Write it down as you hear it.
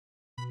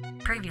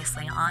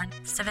Previously on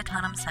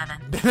Civitanum 7.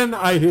 Then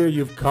I hear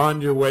you've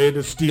conned your way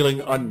into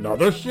stealing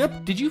another ship?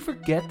 Did you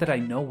forget that I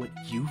know what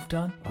you've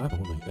done? I've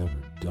only ever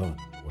done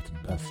what's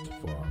best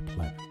for our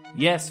planet.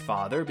 Yes,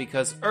 Father,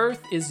 because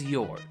Earth is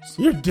yours.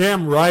 You're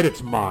damn right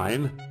it's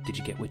mine. Did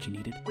you get what you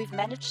needed? We've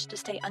managed to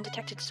stay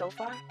undetected so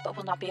far, but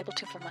will not be able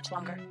to for much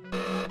longer.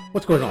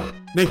 What's going on?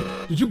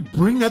 Nathan, did you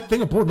bring that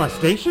thing aboard my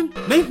station?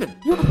 Nathan,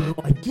 you have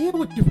no idea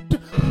what you've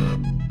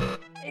done.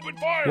 Open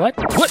fire!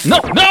 What?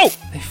 No!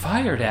 They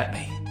fired at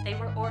me. They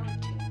were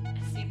ordered to.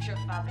 It seems your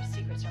father's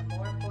secrets are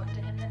more important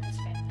to him than his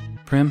family.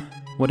 Prim,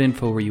 what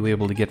info were you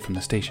able to get from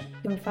the station?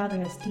 Your father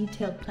has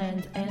detailed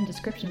plans and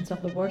descriptions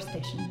of the war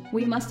station.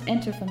 We must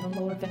enter from the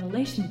lower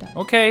ventilation duct.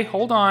 Okay,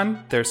 hold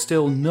on. There's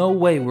still no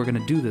way we're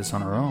gonna do this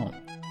on our own.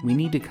 We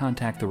need to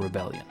contact the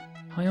rebellion.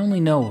 I only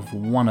know of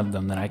one of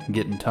them that I can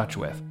get in touch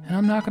with. And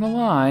I'm not gonna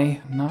lie,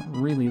 I'm not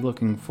really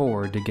looking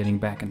forward to getting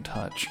back in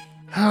touch.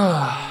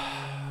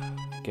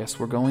 Guess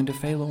we're going to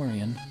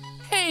Phalorian.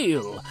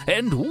 Hail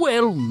and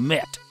well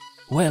met.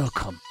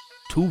 Welcome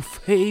to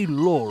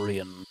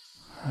Phalorian.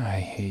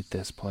 I hate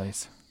this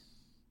place.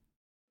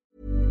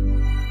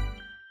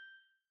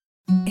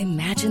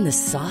 Imagine the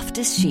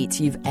softest sheets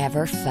you've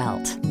ever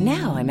felt.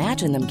 Now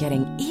imagine them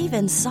getting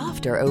even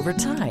softer over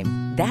time.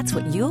 That's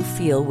what you'll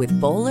feel with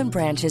Boll &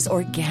 Branch's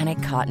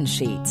organic cotton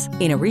sheets.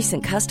 In a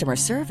recent customer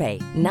survey,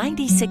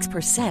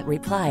 96%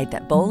 replied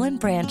that Boll &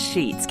 Branch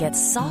sheets get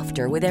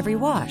softer with every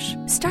wash.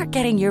 Start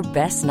getting your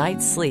best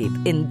night's sleep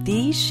in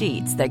these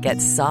sheets that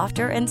get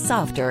softer and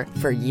softer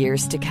for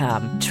years to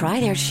come. Try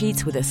their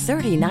sheets with a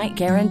 30-night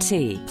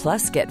guarantee.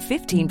 Plus, get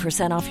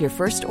 15% off your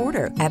first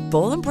order at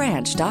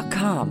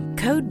bollandbranch.com.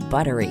 Code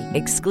BUTTERY.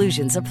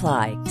 Exclusions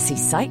apply. See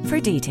site for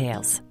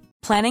details.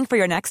 Planning for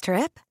your next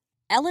trip?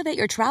 Elevate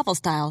your travel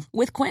style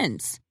with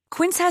Quince.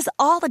 Quince has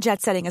all the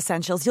jet-setting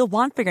essentials you'll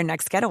want for your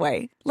next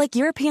getaway, like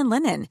European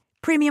linen,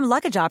 premium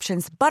luggage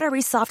options,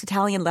 buttery soft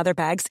Italian leather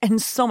bags,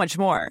 and so much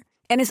more.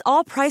 And is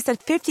all priced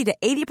at 50 to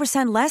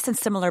 80% less than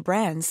similar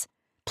brands.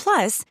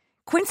 Plus,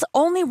 Quince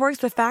only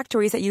works with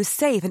factories that use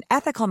safe and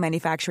ethical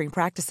manufacturing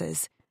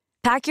practices.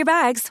 Pack your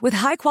bags with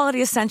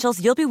high-quality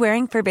essentials you'll be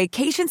wearing for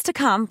vacations to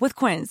come with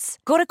Quince.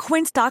 Go to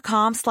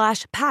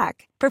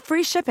quince.com/pack for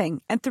free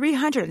shipping and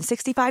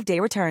 365-day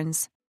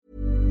returns.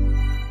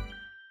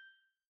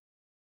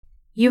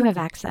 You have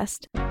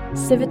accessed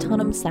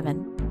Civitanum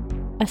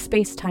 7, a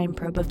space-time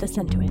probe of the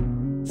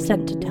Centuit,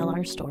 sent to tell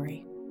our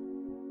story.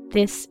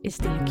 This is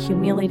the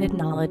accumulated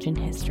knowledge and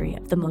history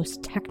of the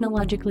most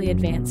technologically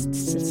advanced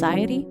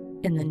society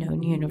in the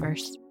known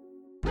universe.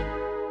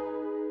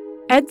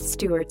 Ed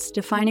Stewart's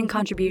defining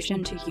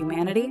contribution to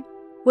humanity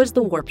was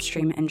the Warp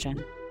Stream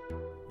engine.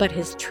 But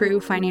his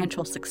true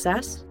financial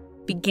success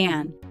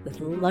began with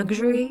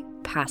luxury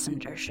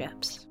passenger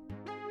ships.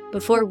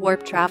 Before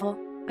warp travel,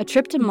 a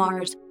trip to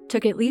Mars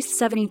took at least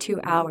 72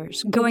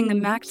 hours, going the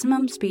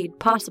maximum speed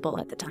possible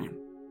at the time.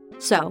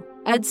 So,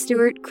 Ed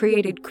Stewart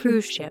created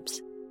cruise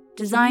ships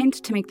designed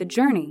to make the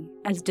journey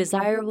as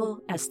desirable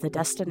as the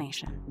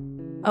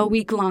destination. A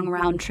week-long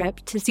round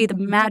trip to see the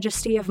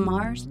majesty of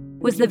Mars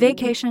was the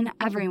vacation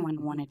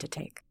everyone wanted to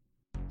take.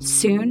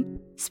 Soon,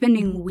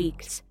 spending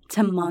weeks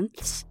to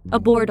months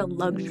aboard a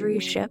luxury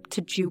ship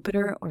to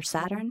Jupiter or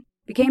Saturn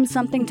became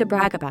something to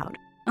brag about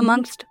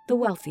amongst the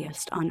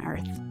wealthiest on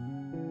Earth.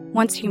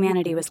 Once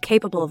humanity was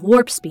capable of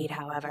warp speed,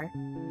 however,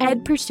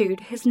 Ed pursued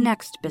his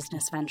next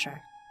business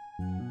venture: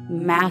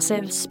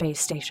 massive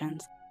space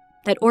stations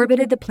that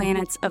orbited the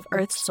planets of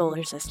Earth's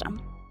solar system.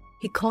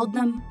 He called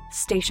them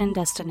station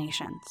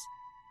destinations.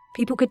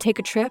 People could take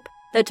a trip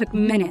that took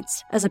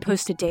minutes as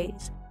opposed to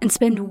days and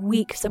spend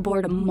weeks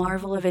aboard a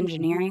marvel of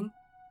engineering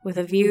with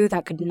a view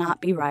that could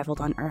not be rivaled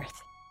on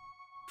Earth.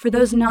 For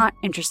those not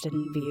interested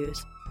in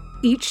views,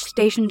 each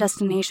station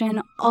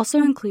destination also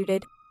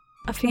included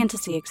a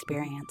fantasy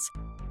experience,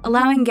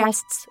 allowing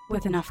guests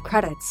with enough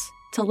credits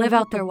to live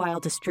out their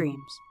wildest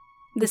dreams.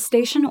 The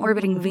station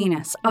orbiting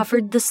Venus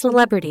offered the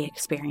celebrity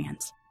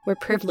experience, where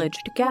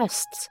privileged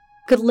guests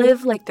could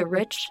live like the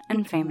rich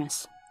and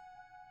famous.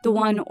 The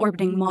one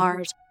orbiting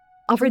Mars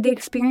offered the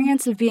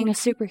experience of being a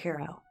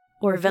superhero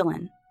or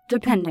villain,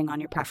 depending on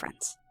your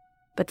preference.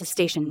 But the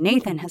station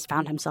Nathan has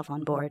found himself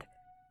on board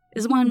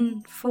is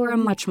one for a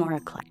much more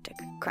eclectic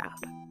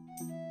crowd.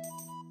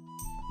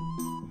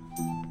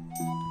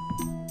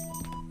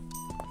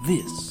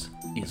 This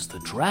is the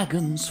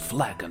Dragon's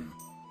Flagon.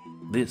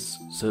 This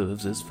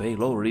serves as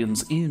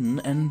Phalorian's inn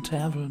and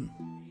tavern.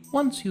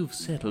 Once you've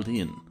settled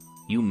in,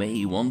 you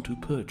may want to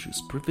purchase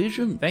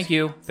provisions. Thank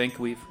you. Think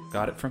we've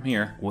got it from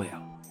here.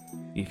 Well,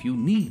 if you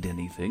need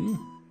anything,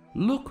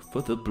 look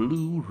for the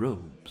blue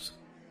robes.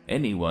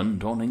 Anyone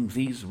donning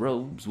these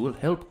robes will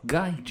help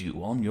guide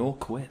you on your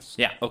quest.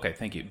 Yeah, okay,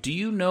 thank you. Do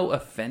you know a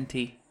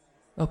Fenty?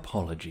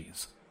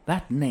 Apologies.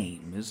 That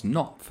name is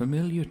not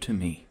familiar to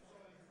me.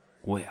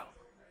 Well,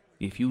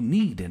 if you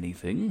need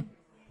anything,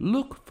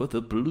 look for the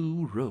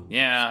blue robe.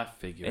 Yeah, I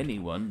figured.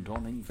 Anyone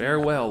donning...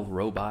 Farewell,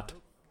 robot.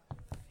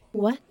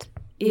 What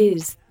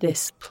is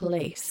this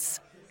place?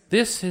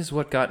 This is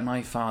what got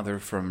my father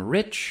from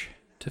rich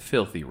to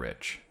filthy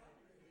rich.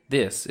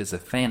 This is a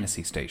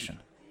fantasy station.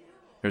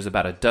 There's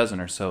about a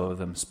dozen or so of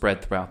them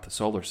spread throughout the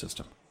solar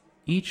system,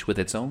 each with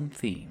its own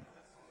theme.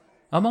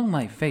 Among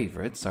my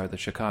favorites are the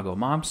Chicago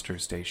Mobster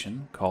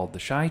Station, called the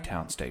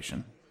Chi-Town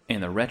Station,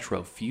 and the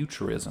Retro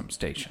Futurism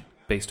Station,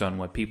 based on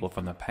what people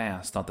from the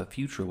past thought the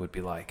future would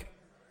be like.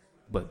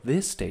 But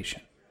this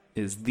station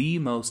is the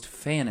most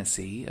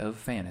fantasy of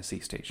fantasy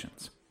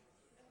stations.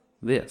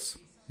 This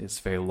is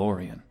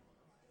Phalorian,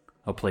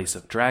 a place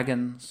of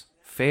dragons,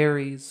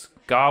 fairies,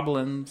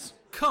 goblins.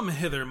 Come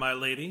hither, my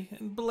lady,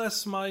 and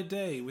bless my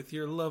day with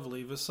your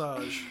lovely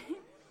visage.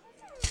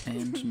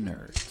 And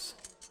nerds.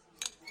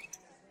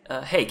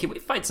 Hey, can we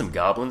fight some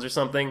goblins or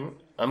something?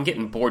 I'm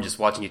getting bored just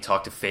watching you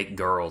talk to fake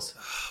girls.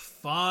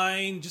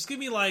 Fine, just give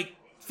me like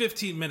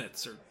 15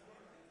 minutes, or,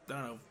 I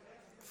don't know,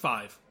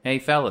 5. Hey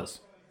fellas,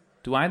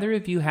 do either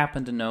of you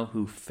happen to know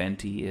who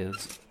Fenty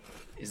is?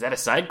 Is that a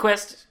side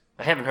quest?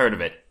 I haven't heard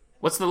of it.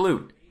 What's the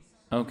loot?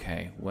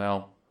 Okay,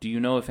 well, do you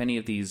know if any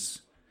of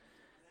these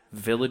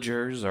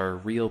villagers are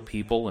real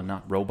people and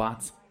not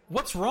robots?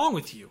 What's wrong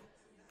with you?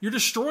 You're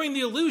destroying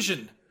the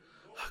illusion.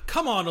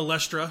 Come on,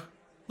 Alestra.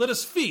 Let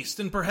us feast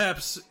and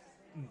perhaps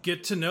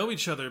get to know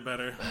each other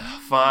better.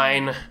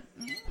 Fine.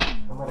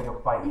 I'm gonna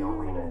go fight in the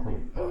arena until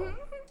you're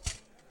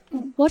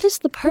done. What is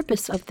the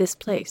purpose of this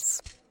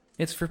place?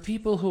 It's for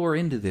people who are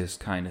into this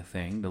kind of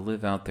thing to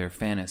live out their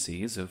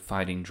fantasies of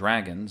fighting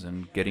dragons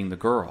and getting the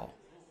girl,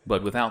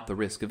 but without the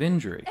risk of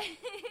injury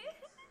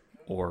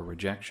or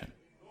rejection.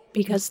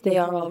 Because they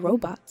are all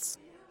robots.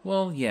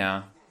 Well,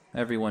 yeah,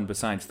 everyone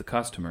besides the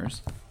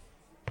customers.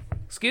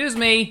 Excuse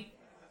me,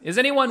 is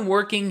anyone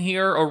working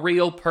here a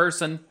real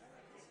person?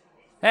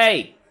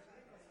 Hey,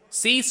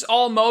 cease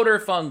all motor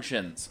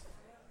functions.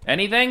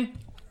 Anything?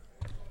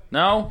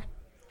 No?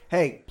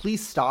 Hey,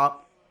 please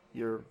stop.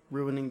 You're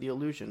ruining the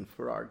illusion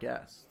for our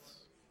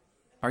guests.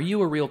 Are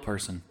you a real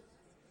person?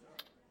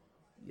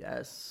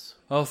 Yes.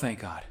 Oh, thank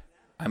God.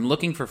 I'm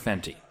looking for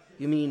Fenty.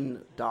 You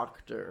mean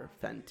Dr.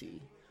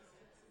 Fenty.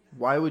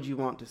 Why would you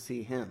want to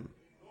see him?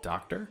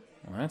 Doctor?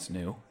 Well, that's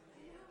new.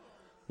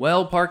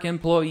 Well, park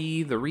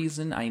employee, the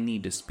reason I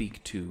need to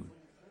speak to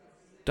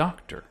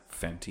Dr.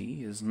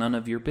 Fenty is none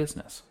of your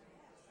business.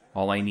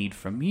 All I need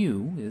from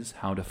you is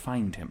how to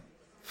find him.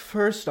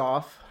 First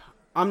off,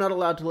 I'm not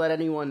allowed to let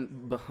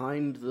anyone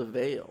behind the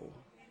veil.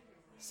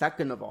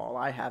 Second of all,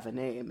 I have a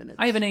name and it's...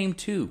 I have a name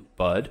too,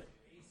 bud.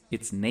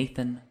 It's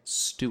Nathan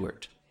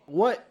Stewart.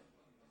 What?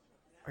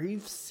 Are you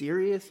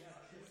serious?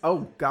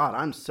 Oh, God,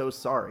 I'm so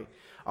sorry.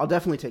 I'll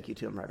definitely take you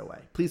to him right away.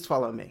 Please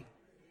follow me.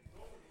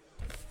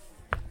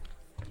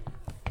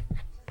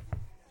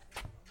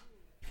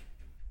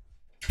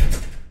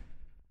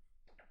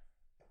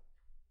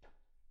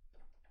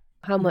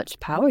 How much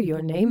power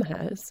your name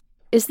has.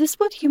 Is this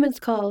what humans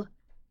call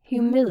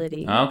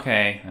humility?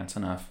 Okay, that's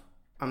enough.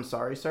 I'm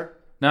sorry, sir?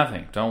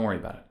 Nothing, don't worry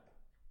about it.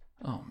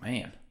 Oh,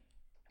 man.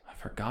 I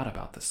forgot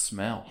about the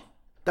smell.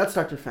 That's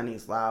Dr.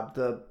 Fenty's lab.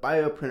 The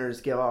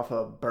bioprinters give off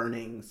a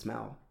burning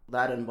smell.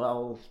 That and,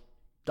 well,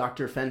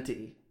 Dr.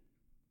 Fenty.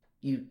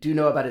 You do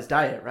know about his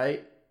diet,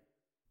 right?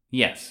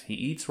 Yes, he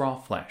eats raw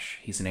flesh.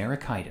 He's an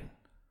Erechidon.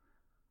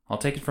 I'll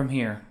take it from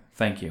here.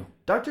 Thank you.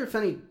 Dr.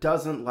 Fenty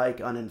doesn't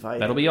like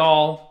uninvited... That'll be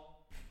all.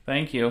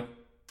 Thank you.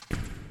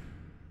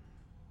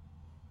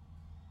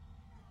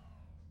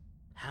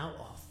 How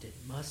often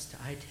must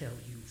I tell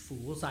you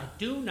fools I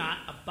do not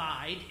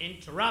abide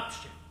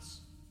interruptions?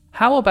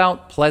 How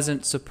about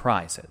pleasant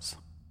surprises?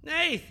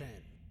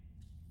 Nathan!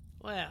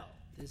 Well,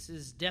 this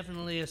is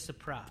definitely a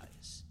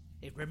surprise.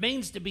 It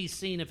remains to be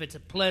seen if it's a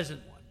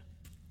pleasant one.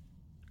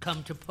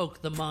 Come to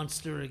poke the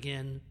monster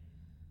again.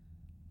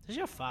 Does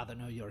your father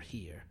know you're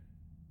here?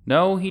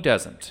 No, he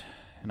doesn't.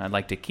 And I'd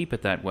like to keep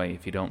it that way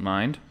if you don't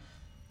mind.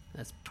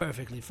 That's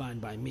perfectly fine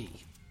by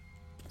me.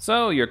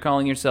 So, you're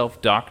calling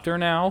yourself Doctor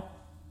now?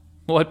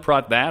 What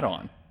brought that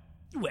on?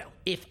 Well,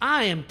 if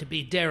I am to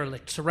be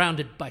derelict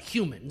surrounded by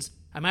humans,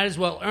 I might as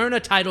well earn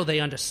a title they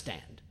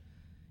understand.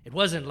 It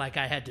wasn't like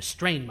I had to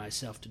strain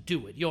myself to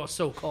do it. Your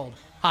so-called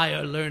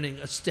higher learning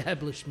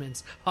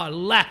establishments are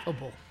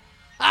laughable.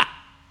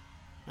 Ha!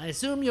 I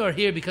assume you're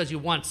here because you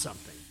want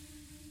something.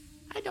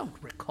 I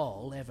don't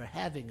recall ever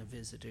having a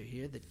visitor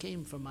here that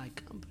came from my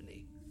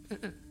company.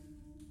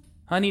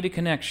 I need a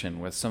connection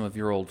with some of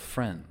your old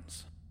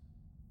friends.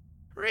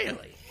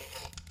 Really?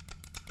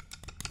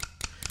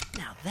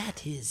 Now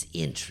that is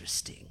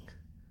interesting.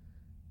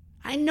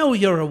 I know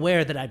you're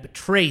aware that I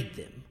betrayed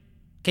them,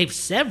 gave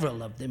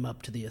several of them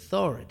up to the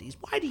authorities.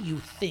 Why do you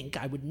think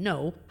I would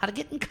know how to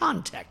get in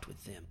contact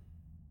with them?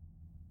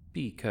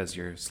 Because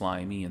you're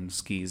slimy and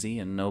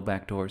skeezy and no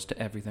backdoors to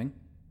everything.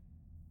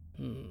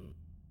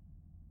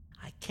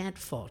 I can't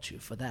fault you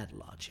for that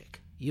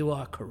logic. You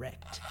are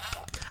correct.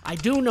 I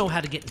do know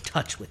how to get in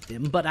touch with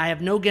them, but I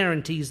have no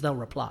guarantees they'll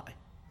reply.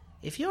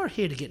 If you're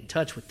here to get in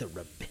touch with the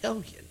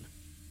rebellion,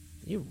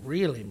 you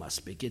really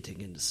must be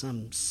getting into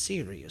some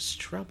serious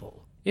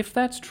trouble. If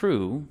that's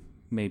true,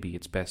 maybe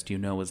it's best you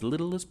know as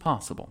little as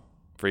possible,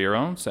 for your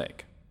own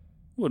sake.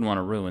 Wouldn't want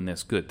to ruin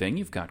this good thing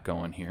you've got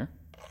going here.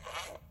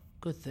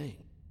 Good thing.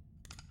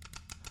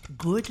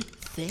 good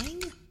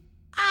thing?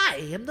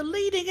 I am the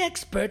leading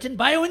expert in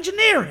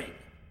bioengineering.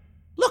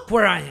 Look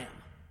where I am.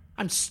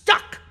 I'm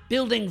stuck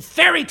building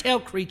fairy tale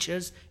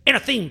creatures in a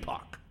theme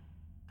park.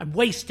 I'm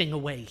wasting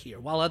away here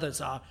while others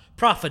are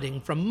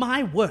profiting from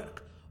my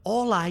work.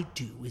 All I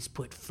do is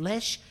put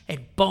flesh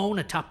and bone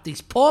atop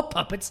these poor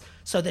puppets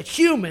so that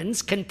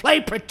humans can play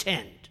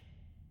pretend.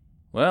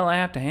 Well, I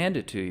have to hand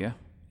it to you.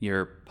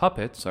 Your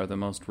puppets are the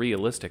most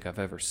realistic I've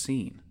ever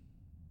seen.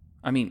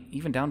 I mean,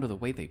 even down to the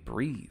way they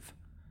breathe.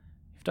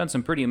 You've done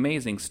some pretty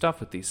amazing stuff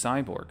with these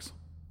cyborgs.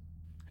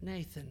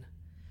 Nathan,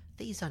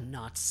 these are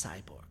not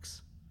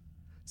cyborgs.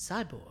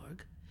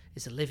 Cyborg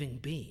is a living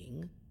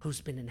being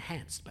who's been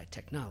enhanced by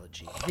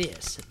technology.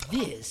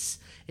 This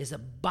is a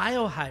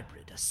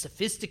biohybrid, a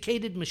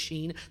sophisticated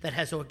machine that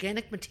has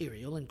organic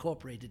material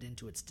incorporated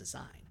into its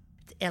design.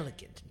 It's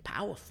elegant and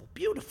powerful,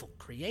 beautiful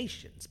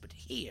creations, but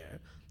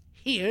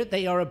here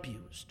they are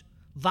abused,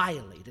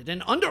 violated,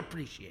 and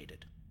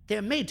underappreciated.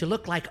 They're made to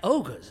look like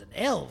ogres and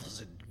elves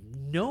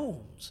and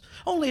gnomes,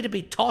 only to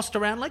be tossed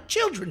around like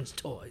children's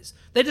toys.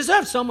 They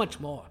deserve so much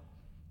more.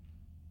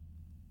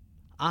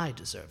 I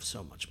deserve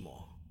so much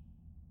more.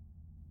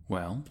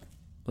 Well,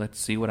 let's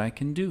see what I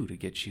can do to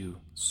get you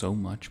so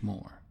much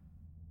more.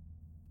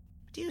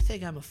 Do you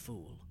think I'm a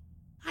fool?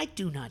 I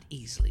do not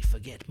easily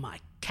forget my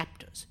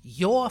captors.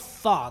 Your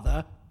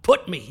father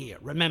put me here,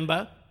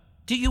 remember?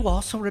 Do you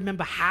also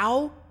remember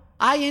how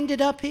I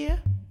ended up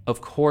here? Of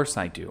course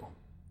I do.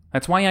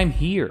 That's why I'm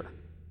here.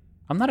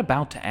 I'm not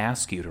about to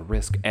ask you to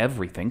risk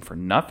everything for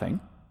nothing.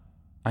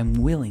 I'm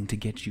willing to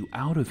get you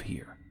out of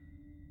here.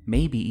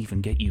 Maybe even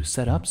get you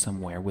set up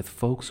somewhere with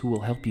folks who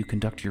will help you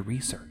conduct your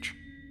research.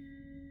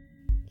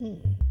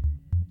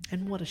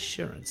 And what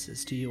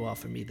assurances do you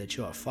offer me that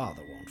your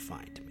father won't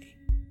find me?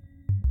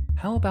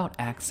 How about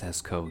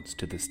access codes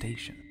to the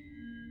station?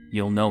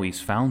 You'll know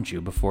he's found you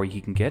before he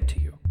can get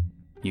to you.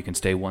 You can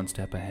stay one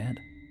step ahead.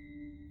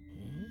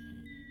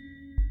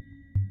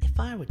 If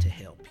I were to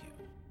help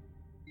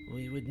you,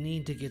 we would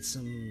need to get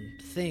some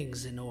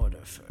things in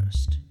order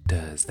first.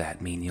 Does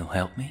that mean you'll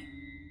help me?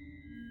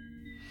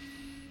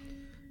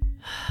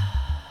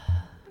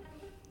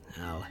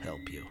 I'll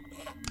help you.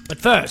 But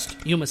first,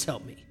 you must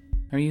help me.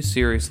 Are you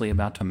seriously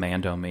about to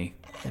Mando me?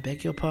 I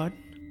beg your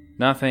pardon?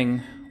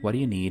 Nothing. What do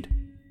you need?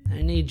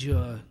 I need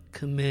your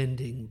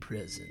commanding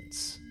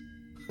presence.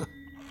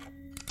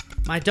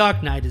 My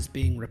Dark Knight is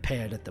being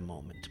repaired at the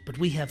moment, but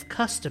we have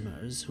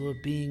customers who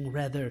are being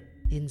rather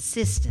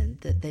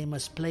insistent that they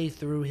must play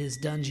through his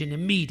dungeon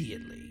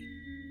immediately.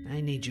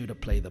 I need you to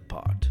play the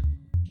part.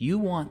 You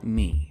want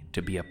me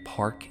to be a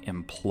park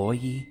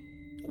employee?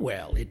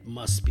 Well, it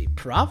must be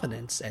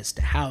providence as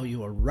to how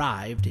you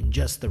arrived in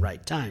just the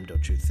right time,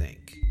 don't you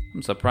think?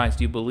 I'm surprised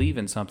you believe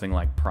in something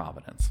like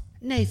providence.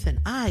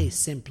 Nathan, I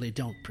simply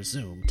don't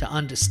presume to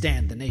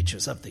understand the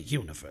natures of the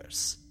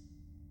universe.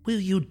 Will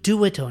you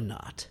do it or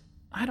not?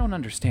 I don't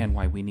understand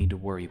why we need to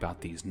worry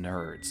about these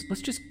nerds.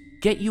 Let's just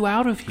get you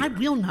out of here. I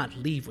will not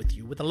leave with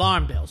you with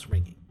alarm bells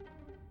ringing.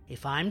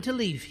 If I'm to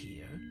leave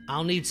here,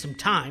 I'll need some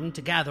time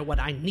to gather what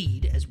I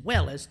need, as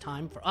well as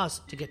time for us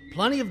to get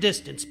plenty of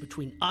distance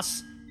between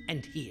us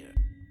and here.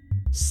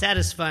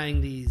 Satisfying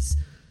these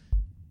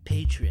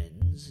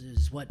patrons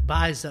is what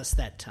buys us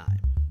that time.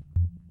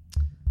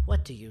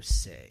 What do you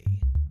say,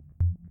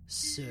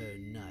 Sir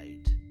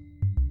Knight?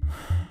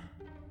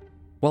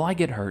 Will I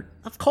get hurt?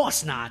 Of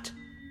course not.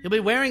 You'll be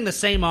wearing the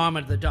same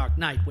armor the Dark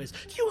Knight wears.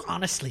 Do you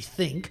honestly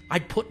think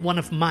I'd put one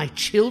of my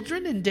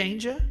children in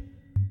danger?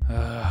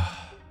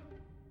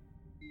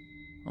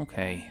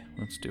 Okay,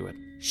 let's do it.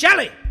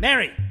 Shelley!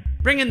 Mary!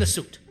 Bring in the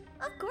suit.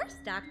 Of course,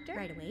 Doctor.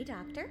 Right away,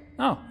 Doctor.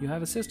 Oh, you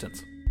have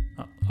assistants.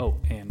 Oh,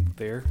 and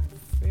they're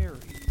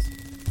fairies.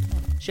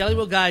 Shelley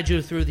will guide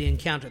you through the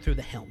encounter through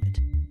the helmet.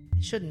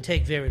 It shouldn't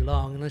take very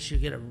long unless you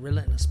get a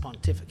relentless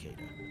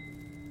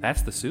pontificator.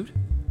 That's the suit?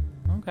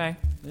 Okay,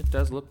 it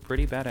does look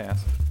pretty badass.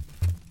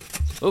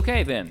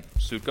 Okay then,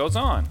 suit goes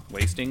on,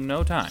 wasting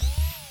no time.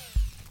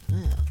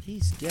 Well,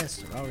 these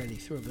guests are already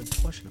through a good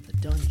portion of the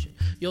dungeon.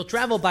 You'll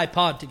travel by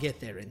pod to get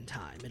there in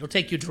time. It'll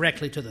take you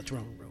directly to the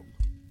throne room.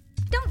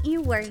 Don't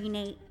you worry,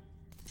 Nate.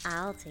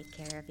 I'll take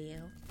care of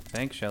you.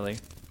 Thanks, Shelley.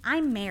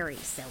 I'm Mary,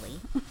 silly.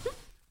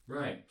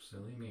 Right,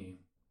 silly me.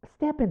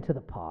 Step into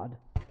the pod.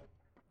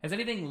 Has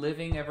anything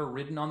living ever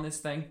ridden on this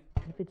thing?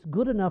 If it's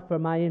good enough for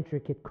my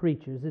intricate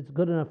creatures, it's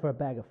good enough for a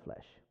bag of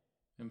flesh.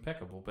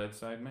 Impeccable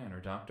bedside manner,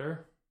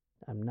 Doctor.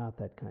 I'm not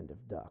that kind of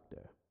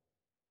doctor.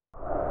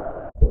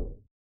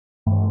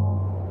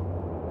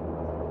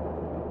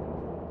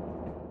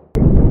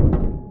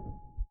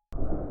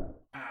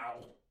 Ow.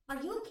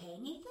 Are you okay,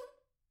 Nathan?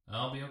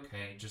 I'll be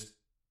okay. Just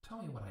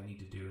tell me what I need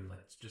to do and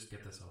let's just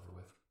get this over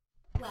with.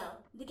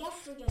 Well, the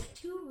guests are just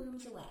 2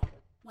 rooms away.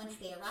 Once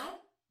they arrive,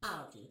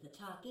 I'll do the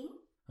talking.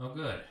 Oh,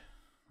 good.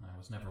 I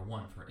was never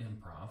one for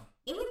improv.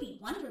 It would be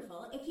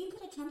wonderful if you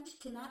could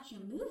attempt to match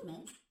your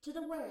movements to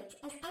the words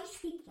as I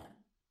speak them.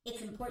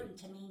 It's important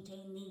to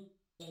maintain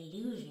the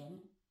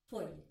illusion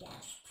for your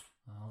guests.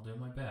 I'll do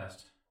my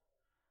best.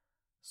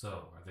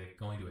 So, are they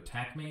going to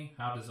attack me?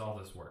 How does all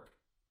this work?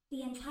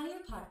 The entire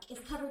park is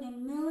covered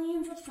in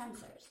millions of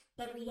sensors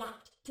that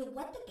react to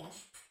what the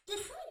guests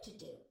decide to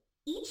do.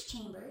 Each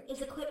chamber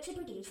is equipped to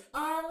produce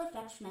all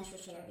effects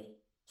necessary,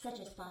 such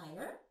as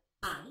fire,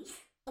 ice,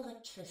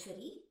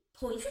 electricity,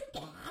 poison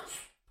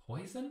gas.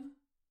 Poison?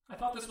 I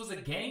thought this was a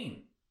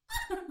game.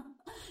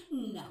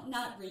 No,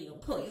 not real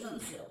poison,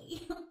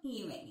 silly.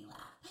 You make me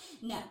laugh.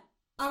 No,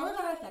 all of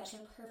our effects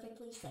are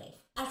perfectly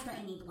safe. As for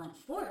any blunt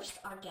force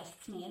our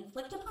guests may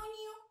inflict upon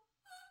you,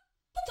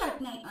 the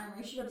Dark Knight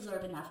armor should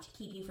absorb enough to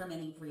keep you from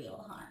any real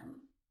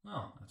harm.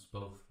 Well, that's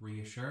both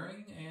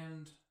reassuring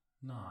and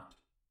not.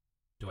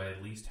 Do I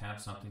at least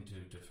have something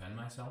to defend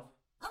myself?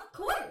 Of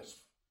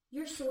course!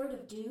 Your sword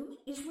of doom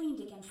is leaned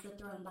against the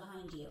throne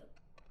behind you.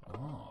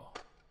 Oh.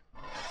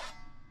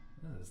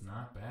 This is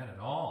not bad at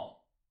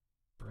all.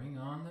 Bring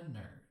on the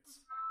nerds.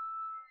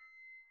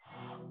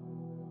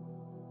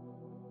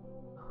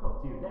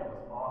 Oh, dude, that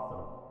was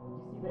awesome.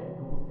 Did you see that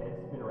ghoul's head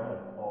spin around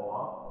and fall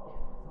off?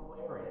 It was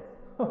hilarious.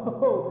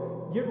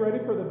 Oh, get ready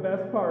for the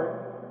best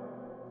part.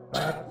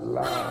 At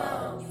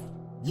last,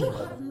 you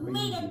have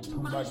made it to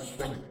my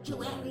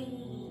sanctuary.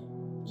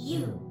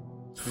 You,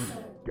 Sir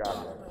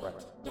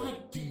Galbraith, the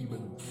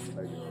demon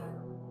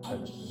slayer,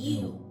 and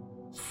you,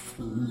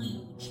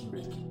 Scrooge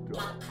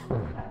McDuck.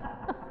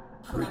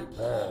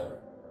 Prepare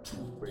to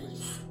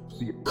face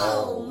the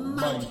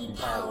almighty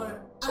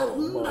power of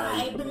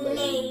my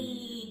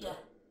blade.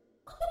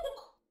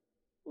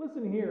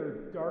 Listen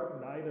here,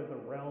 Dark Knight of the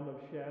Realm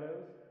of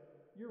Shadows.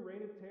 Your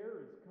reign of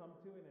terror has come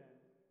to an end.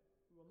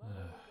 I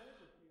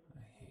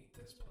hate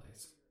this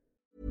place.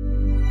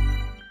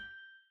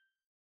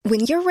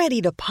 When you're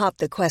ready to pop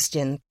the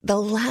question, the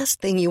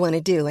last thing you want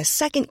to do is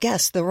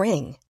second-guess the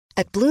ring.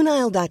 At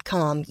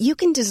BlueNile.com, you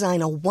can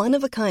design a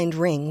one-of-a-kind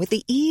ring with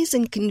the ease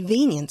and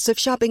convenience of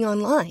shopping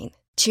online.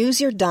 Choose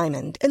your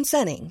diamond and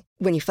setting.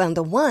 When you find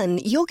the one,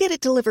 you'll get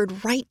it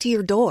delivered right to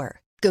your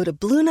door. Go to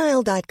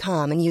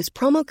BlueNile.com and use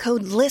promo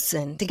code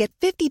LISTEN to get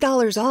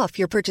 $50 off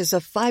your purchase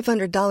of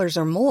 $500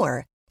 or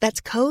more.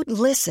 That's code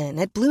LISTEN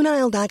at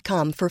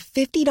BlueNile.com for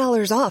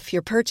 $50 off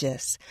your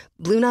purchase.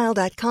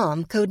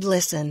 BlueNile.com, code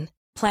LISTEN.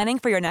 Planning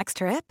for your next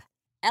trip?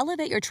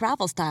 Elevate your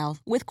travel style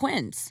with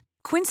Quince.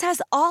 Quince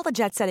has all the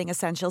jet-setting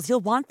essentials you'll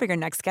want for your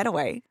next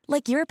getaway,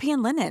 like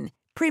European linen,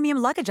 premium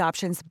luggage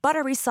options,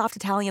 buttery soft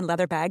Italian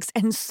leather bags,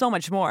 and so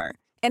much more.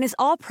 And is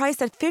all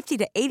priced at 50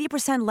 to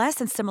 80% less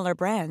than similar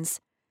brands.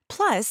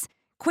 Plus,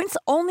 Quince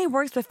only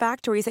works with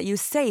factories that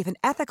use safe and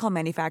ethical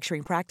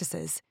manufacturing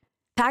practices.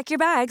 Pack your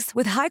bags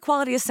with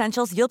high-quality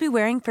essentials you'll be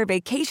wearing for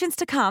vacations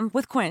to come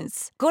with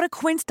Quince. Go to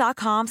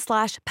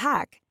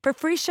quince.com/pack for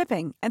free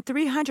shipping and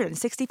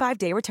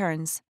 365-day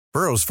returns.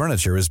 Burrow's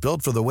furniture is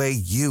built for the way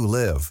you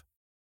live.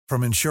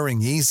 From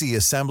ensuring easy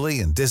assembly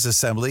and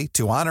disassembly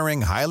to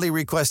honoring highly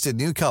requested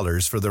new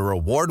colors for their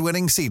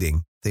award-winning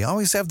seating, they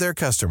always have their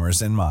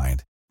customers in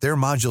mind. Their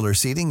modular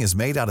seating is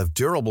made out of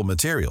durable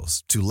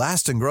materials to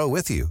last and grow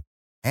with you.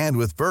 And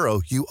with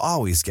Burrow, you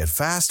always get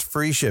fast,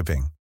 free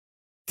shipping.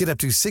 Get up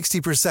to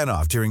 60%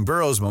 off during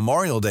Burrow's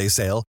Memorial Day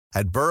sale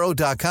at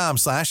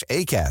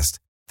burrow.com/ACAST.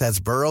 That's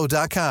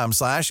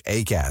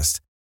burrow.com/ACAST.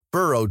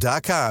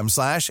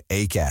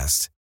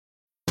 burrow.com/ACAST.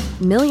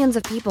 Millions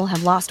of people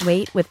have lost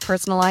weight with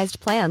personalized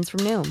plans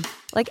from Noom.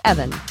 Like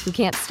Evan, who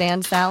can't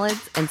stand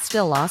salads and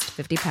still lost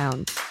 50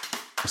 pounds.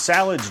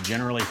 Salads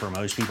generally for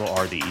most people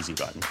are the easy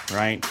button,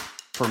 right?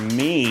 For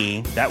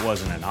me, that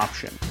wasn't an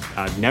option.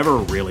 I never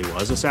really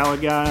was a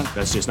salad guy.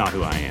 That's just not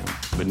who I am.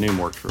 But Noom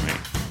worked for me.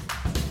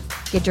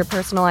 Get your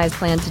personalized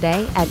plan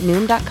today at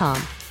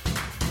Noom.com.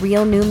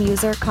 Real Noom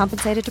user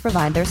compensated to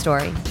provide their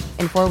story.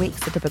 In 4 weeks,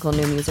 the typical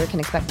Noom user can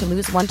expect to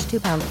lose 1 to 2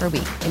 pounds per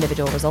week.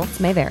 Individual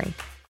results may vary.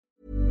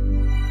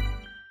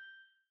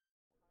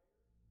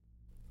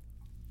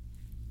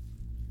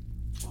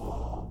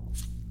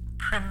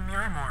 Prim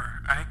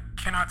Miramore, I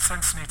cannot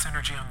sense Nate's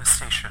energy on the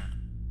station.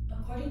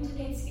 According to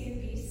Nate's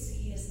earpiece,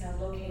 he is now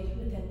located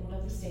within one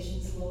of the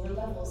station's lower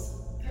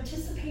levels,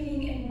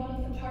 participating in one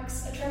of the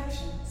park's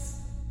attractions.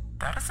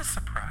 That is a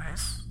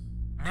surprise.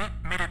 Nate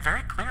made it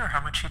very clear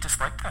how much he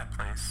disliked that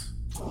place.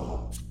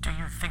 Do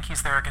you think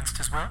he's there against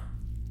his will?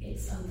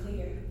 It's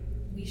unclear.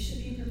 We should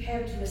be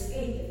prepared to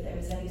escape if there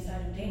is any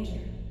sign of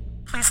danger.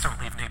 Please don't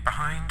leave Nate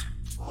behind.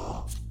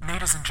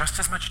 Nate is in just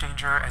as much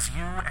danger as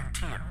you and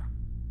Tio.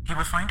 He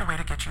will find a way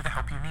to get you the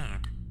help you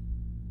need.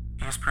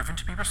 He has proven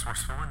to be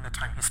resourceful in the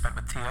time he spent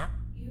with Tio.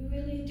 You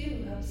really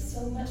do have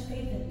so much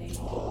faith in Nate.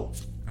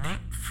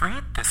 Nate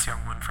freed this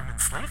young one from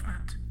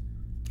enslavement.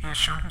 He has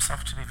shown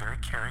himself to be very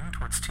caring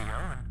towards Tio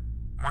and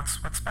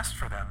wants what's best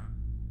for them.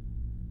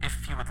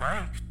 If you would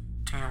like,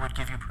 Tio would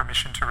give you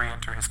permission to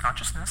re-enter his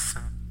consciousness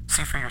and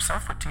see for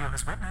yourself what Tio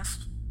has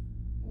witnessed.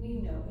 We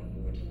know what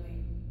you were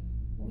doing.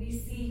 We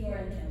see your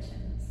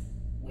intentions.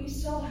 We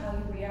saw how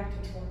you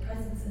reacted to our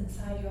presence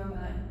inside your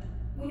mind.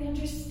 We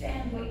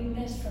understand what you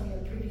missed from your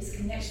previous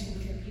connection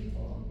with your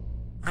people.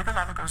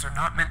 Lugalologos are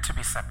not meant to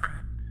be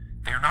separate.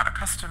 They are not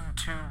accustomed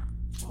to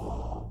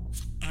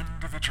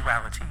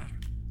individuality.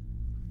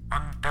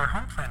 On their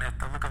home planet,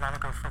 the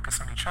Lugalologo focus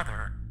on each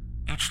other,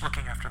 each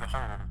looking after the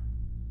whole.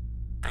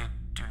 They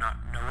do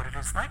not know what it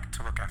is like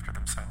to look after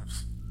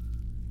themselves.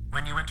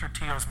 When you entered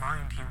Tio's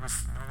mind, he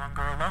was no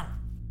longer alone.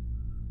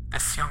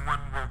 This young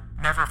one will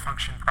never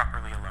function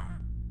properly alone.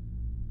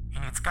 He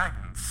needs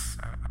guidance,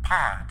 a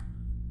pod,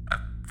 a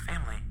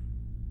family.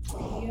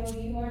 Tio,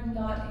 you are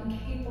not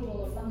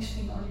incapable of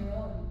functioning on your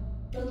own.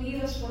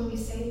 Believe us when we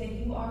say that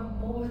you are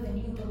more than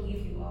you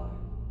believe you are.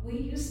 We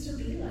used to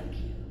be like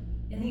you.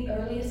 In the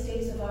earliest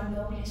days of our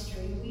known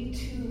history, we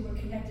too were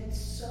connected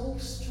so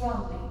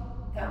strongly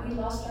that we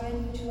lost our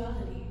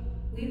individuality.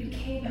 We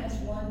became as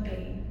one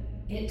being.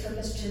 It took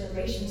us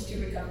generations to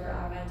recover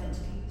our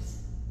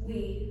identities.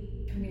 We,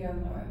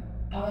 Premiermore,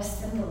 are a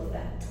symbol of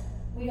that.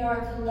 We are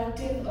a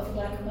collective of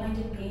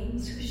like-minded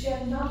beings who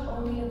share not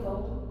only a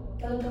goal,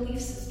 but a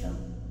belief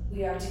system.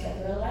 We are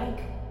together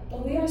alike,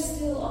 but we are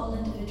still all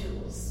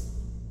individuals.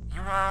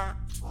 You all...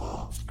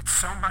 It's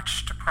so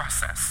much to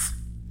process.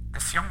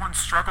 This young one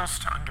struggles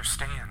to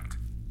understand.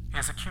 He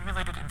has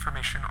accumulated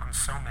information on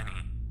so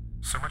many.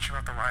 So much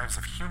about the lives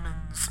of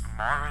humans,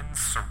 Amarans,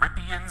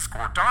 Ceripians,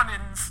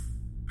 Gordonans.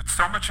 But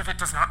so much of it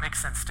does not make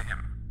sense to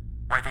him.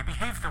 Why they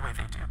behave the way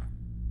they do.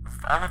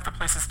 Of all of the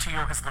places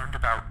Tio has learned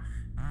about,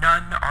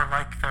 none are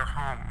like their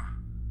home.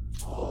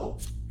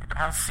 It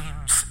all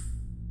seems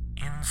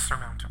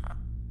insurmountable.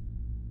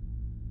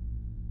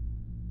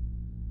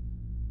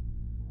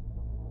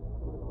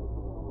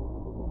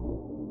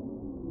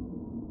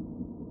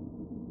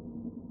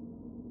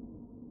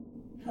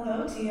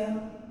 Hello,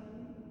 Tio.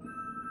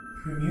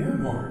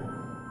 Premiermore,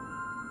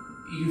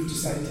 you've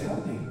decided to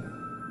help me.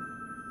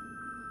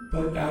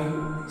 But I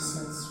only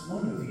sense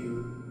one of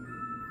you.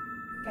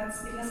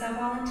 That's because I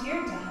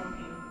volunteered to help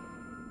you.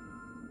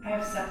 I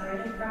have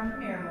separated from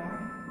Premiermore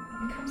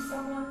and become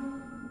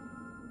someone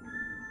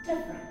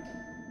different.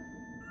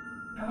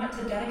 I want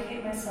to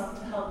dedicate myself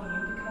to helping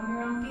you become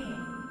your own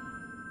being.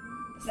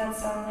 Does that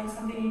sound like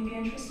something you'd be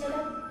interested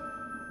in?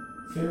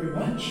 Very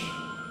much.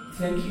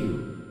 Thank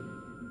you.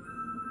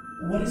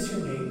 What is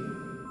your name?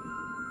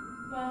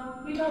 Well,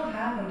 we don't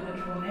have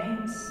individual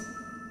names.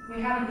 We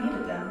haven't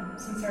needed them,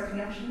 since our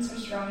connections are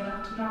strong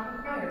enough to not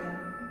require them.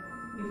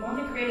 We've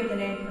only created the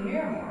name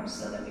Premiermore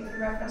so that we could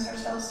reference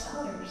ourselves to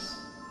others.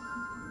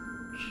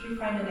 Should we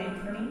find a name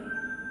for me?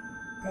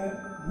 That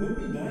would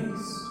be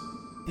nice.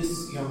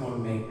 This young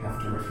one may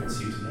have to reference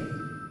you to me.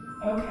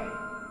 Okay.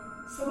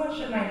 So what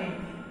should my name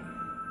be?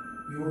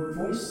 Your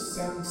voice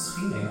sounds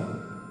female.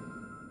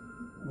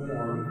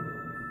 Warm.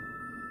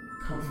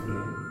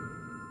 Comforting.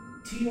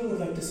 Tio would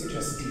like to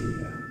suggest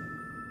Delia.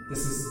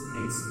 This is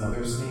Nate's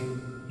mother's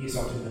name. He has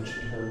often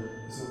mentioned her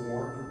as a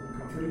warm and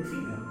comforting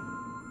female.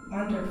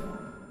 Wonderful.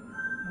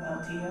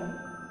 Well, Tio,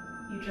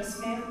 you just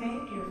may have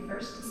made your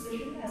first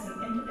decision as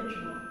an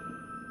individual.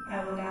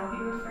 I will now be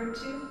referred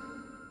to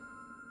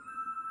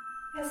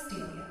as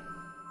Delia.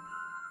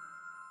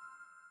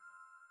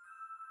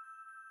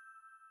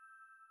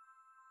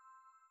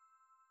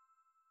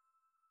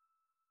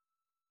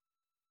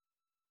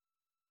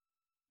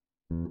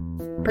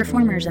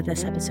 Performers of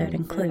this episode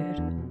include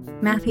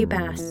Matthew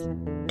Bass,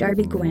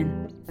 Darby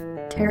Gwynn,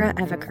 Tara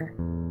Evaker,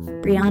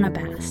 Brianna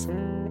Bass,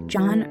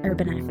 John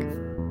Urbanek,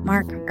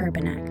 Mark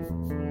Urbanek,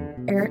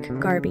 Eric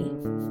Garby,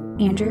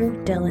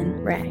 Andrew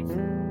Dylan Ray,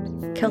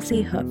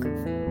 Kelsey Hook,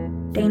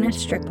 Dana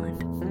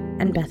Strickland,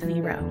 and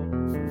Bethany Rowe.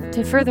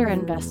 To further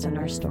invest in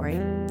our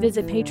story,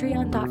 visit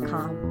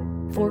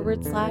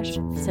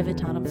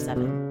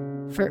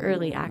patreon.com/Civitanum7 for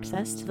early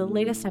access to the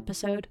latest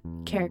episode,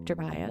 character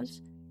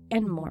bios,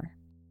 and more.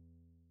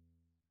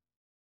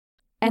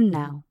 And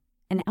now,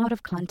 an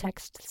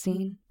out-of-context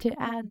scene to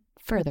add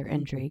further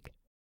intrigue.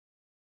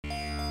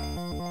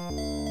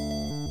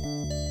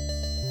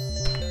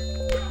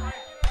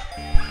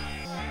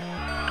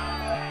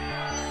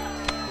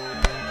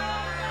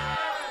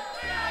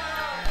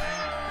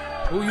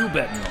 Who you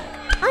betting on?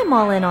 I'm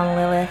all in on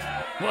Lilith.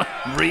 What,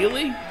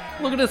 really?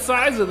 Look at the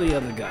size of the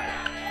other guy.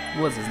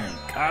 What's his name,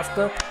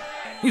 Costa?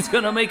 He's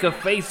gonna make a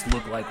face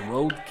look like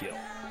roadkill.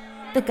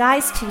 The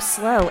guy's too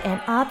slow and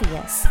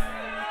obvious.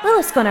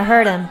 Lilith's gonna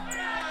hurt him.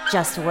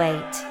 Just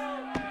wait.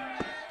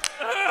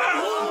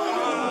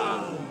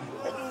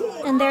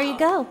 And there you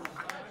go.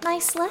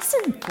 Nice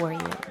lesson for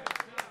you.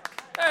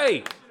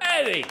 Hey,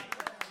 Eddie!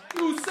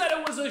 You said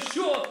it was a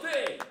sure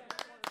thing!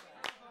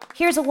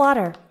 Here's a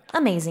water.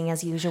 Amazing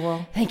as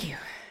usual. Thank you.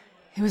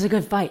 It was a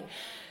good fight.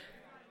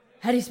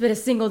 Had he spent a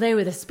single day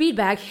with a speed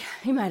bag,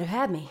 he might have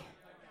had me.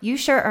 You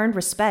sure earned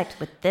respect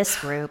with this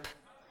group.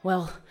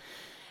 Well,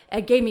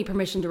 Ed gave me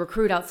permission to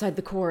recruit outside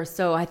the Corps,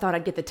 so I thought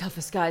I'd get the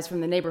toughest guys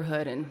from the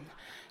neighborhood, and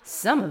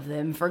some of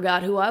them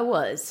forgot who I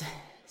was,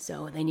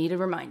 so they needed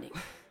reminding.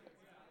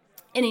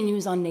 Any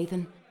news on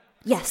Nathan?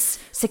 Yes,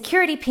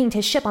 security pinged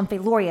his ship on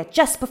Faloria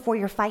just before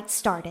your fight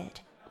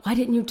started. Why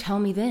didn't you tell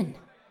me then?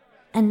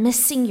 And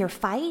missing your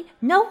fight?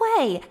 No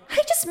way!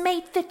 I just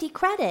made 50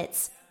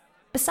 credits.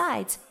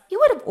 Besides, you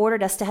would have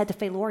ordered us to head to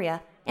Faloria,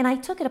 and I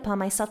took it upon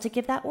myself to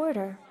give that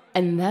order.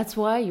 And that's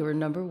why you were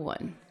number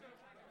one.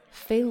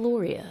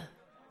 Faloria,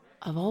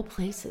 of all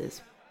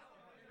places.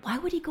 Why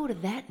would he go to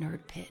that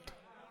nerd pit?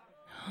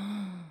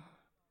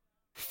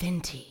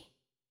 Fenty.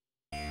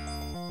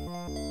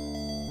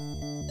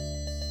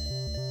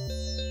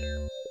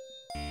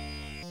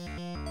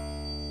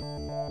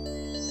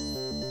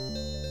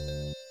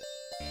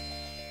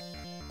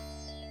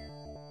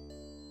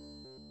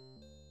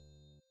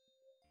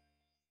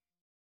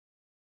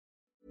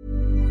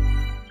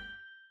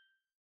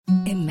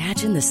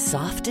 Imagine the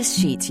softest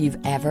sheets you've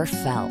ever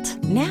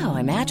felt. Now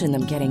imagine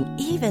them getting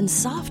even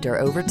softer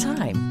over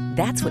time.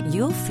 That's what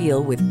you'll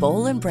feel with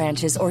Boll &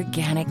 Branch's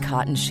organic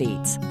cotton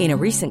sheets. In a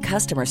recent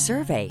customer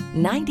survey,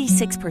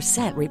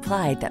 96%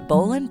 replied that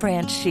Boll &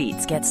 Branch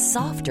sheets get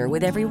softer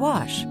with every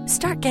wash.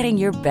 Start getting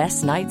your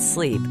best night's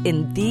sleep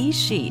in these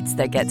sheets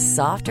that get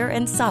softer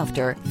and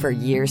softer for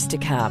years to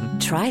come.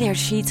 Try their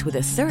sheets with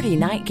a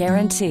 30-night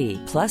guarantee.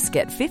 Plus,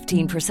 get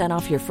 15%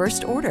 off your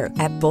first order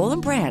at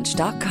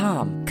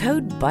bollandbranch.com.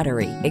 Code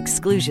BUTTERY.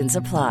 Exclusions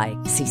apply.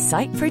 See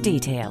site for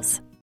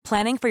details.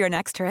 Planning for your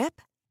next trip?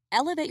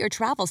 Elevate your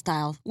travel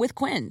style with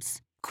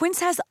Quince. Quince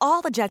has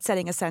all the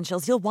jet-setting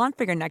essentials you'll want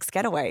for your next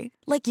getaway,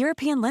 like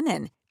European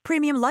linen,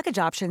 premium luggage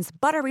options,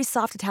 buttery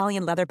soft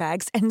Italian leather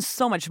bags, and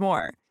so much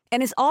more.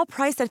 And is all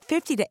priced at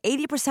 50 to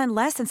 80%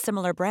 less than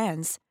similar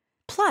brands.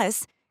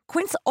 Plus,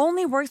 Quince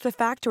only works with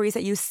factories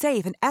that use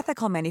safe and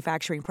ethical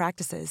manufacturing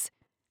practices.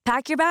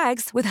 Pack your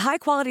bags with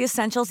high-quality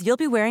essentials you'll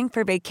be wearing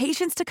for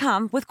vacations to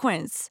come with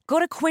Quince. Go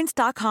to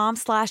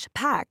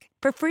quince.com/pack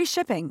for free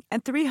shipping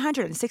and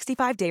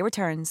 365-day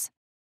returns.